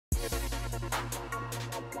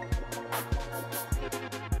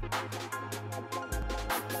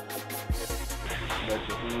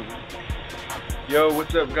Yo,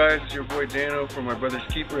 what's up guys? It's your boy Dano from My Brother's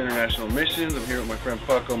Keeper International Missions. I'm here with my friend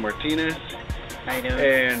Paco Martinez. How you doing?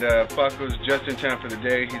 And Paco's just in town for the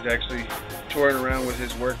day. He's actually touring around with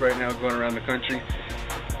his work right now, going around the country.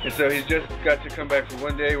 And so he's just got to come back for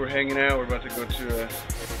one day. We're hanging out. We're about to go to a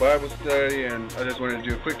Bible study, and I just wanted to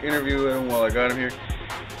do a quick interview with him while I got him here.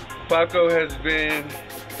 Paco has been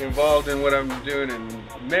involved in what I'm doing in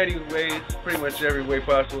many ways, pretty much every way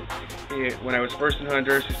possible. When I was first in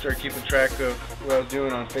Honduras, he started keeping track of what I was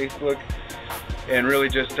doing on Facebook and really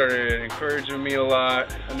just started encouraging me a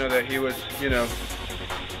lot. I know that he was,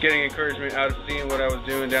 getting encouragement out of seeing what I was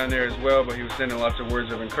doing down there as well, but he was sending lots of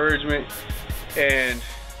words of encouragement. And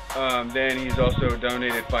then he's also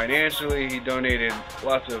donated financially. He donated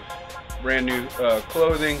lots of brand new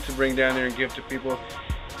clothing to bring down there and give to people.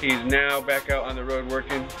 He's now back out on the road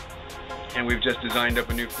working, and we've just designed up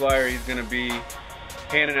a new flyer. He's going to be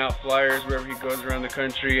handing out flyers wherever he goes around the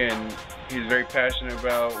country, and he's very passionate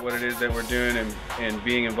about what it is that we're doing and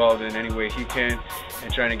being involved in any way he can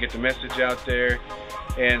and trying to get the message out there.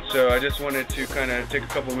 And so I just wanted to kind of take a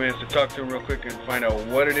couple minutes to talk to him real quick and find out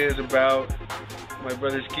what it is about My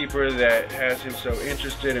Brother's Keeper that has him so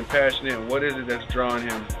interested and passionate, and what is it that's drawing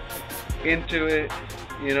him into it.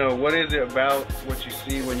 What is it about what you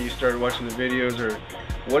see when you start watching the videos, or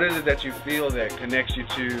what is it that you feel that connects you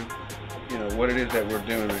to what it is that we're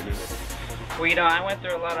doing right now? Well, I went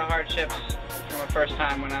through a lot of hardships from the first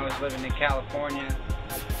time when I was living in California.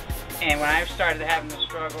 And when I started having the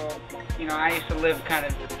struggle, I used to live kind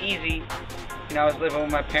of easy. I was living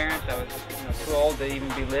with my parents. I was too old to even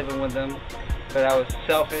be living with them. But I was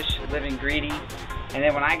selfish, living greedy. And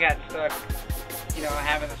then when I got stuck,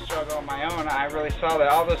 having the struggle on my own, I really saw that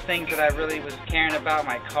all those things that I really was caring about,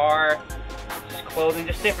 my car, just clothing,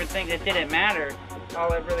 just different things, it didn't matter. All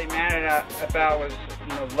that really mattered about was,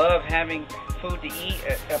 love, having food to eat,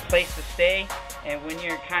 a place to stay. And when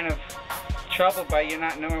you're kind of troubled by you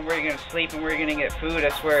not knowing where you're going to sleep and where you're going to get food,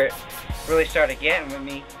 that's where it really started getting with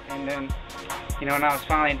me. And then, when I was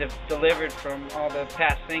finally delivered from all the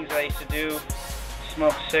past things that I used to do,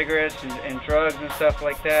 smoke cigarettes and drugs and stuff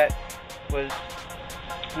like that, was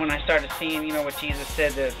when I started seeing, what Jesus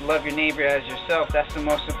said, that love your neighbor as yourself. That's the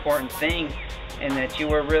most important thing, and that you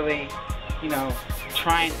were really,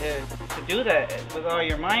 trying to do that with all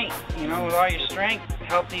your might, with all your strength,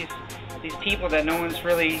 help these people that no one's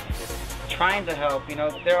really trying to help.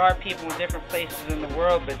 There are people in different places in the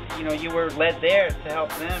world, but you were led there to help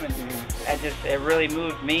them, and it really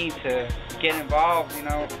moved me to get involved, and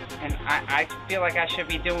I feel like I should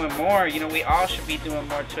be doing more. We all should be doing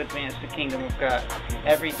more to advance the kingdom of God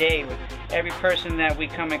every day, with every person that we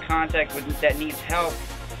come in contact with that needs help.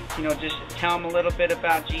 Just tell them a little bit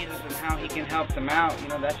about Jesus and how he can help them out.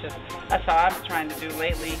 That's how I'm trying to do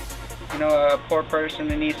lately. A poor person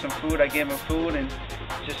that needs some food, I give them food, and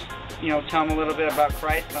just tell them a little bit about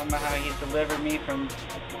Christ, tell them about how he's delivered me from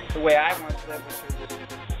the way I once lived, which was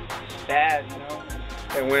just bad,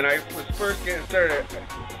 And when I was first getting started,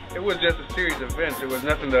 it was just a series of events. It was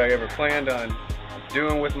nothing that I ever planned on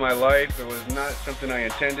doing with my life. It was not something I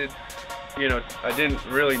intended. I didn't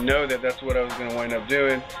really know that that's what I was going to wind up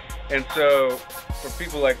doing. And so for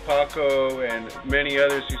people like Paco and many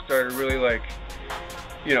others who started really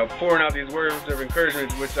pouring out these words of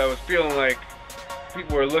encouragement, which I was feeling like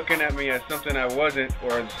people were looking at me as something I wasn't,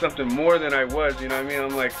 or something more than I was,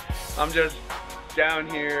 I'm like, I'm just down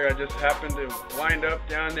here. I just happened to wind up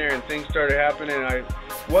down there, and things started happening. I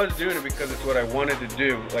was doing it because it's what I wanted to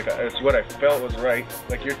do. It's what I felt was right.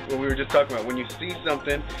 What we were just talking about. When you see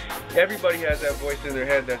something, everybody has that voice in their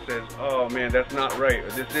head that says, oh man, that's not right, or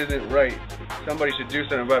this isn't right. Somebody should do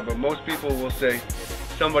something about it. But most people will say,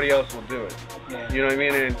 somebody else will do it. Yeah. You know what I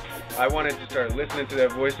mean? And I wanted to start listening to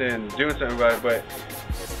that voice and doing something about it. But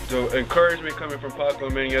the encouragement coming from Paco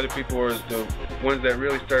and many other people was the ones that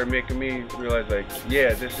really started making me realize,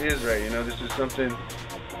 yeah, this is right. This is something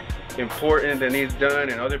important that needs done,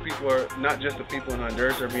 and other people are, not just the people in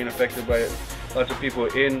Honduras are being affected by it. Lots of people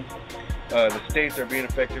in the States are being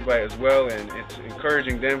affected by it as well, and it's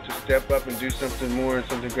encouraging them to step up and do something more and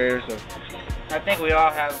something greater. So I think we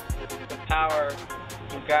all have the power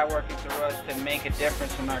of God working through us to make a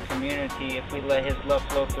difference in our community if we let his love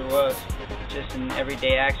flow through us, just in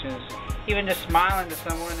everyday actions. Even just smiling to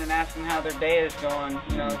someone and asking how their day is going,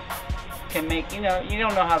 can make, you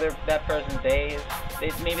don't know how that person's day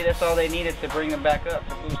is. Maybe that's all they needed to bring them back up,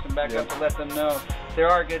 to boost them back up, to let them know there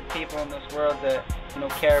are good people in this world that,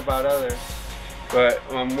 care about others. But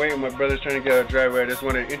I'm waiting. My brother's trying to get out of the driveway. I just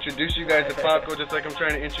want to introduce you guys to Paco, just like I'm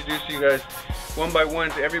trying to introduce you guys one by one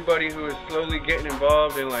to everybody who is slowly getting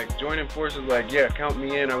involved and joining forces. Yeah, count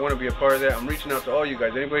me in. I want to be a part of that. I'm reaching out to all you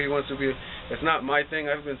guys. Anybody who wants to be It's not my thing.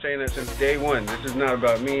 I've been saying that since day one. This is not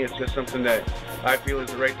about me. It's just something that I feel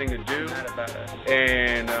is the right thing to do. Not about us.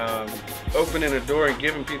 And opening a door and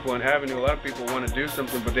giving people an avenue. A lot of people want to do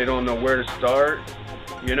something, but they don't know where to start,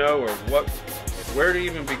 you know, or where to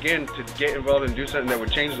even begin to get involved and do something that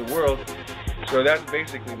would change the world. So that's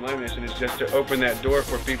basically my mission, is just to open that door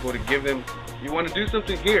for people, to give them, you want to do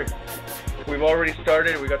something here. We've already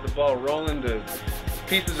started. We got the ball rolling. The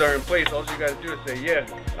pieces are in place. All you got to do is say, yeah,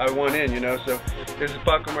 I want in, you know. So this is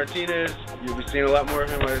Paco Martinez. You'll be seeing a lot more of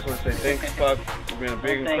him. I just want to say thanks, Paco. You've been a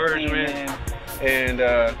big encouragement. You, and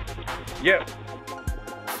yeah,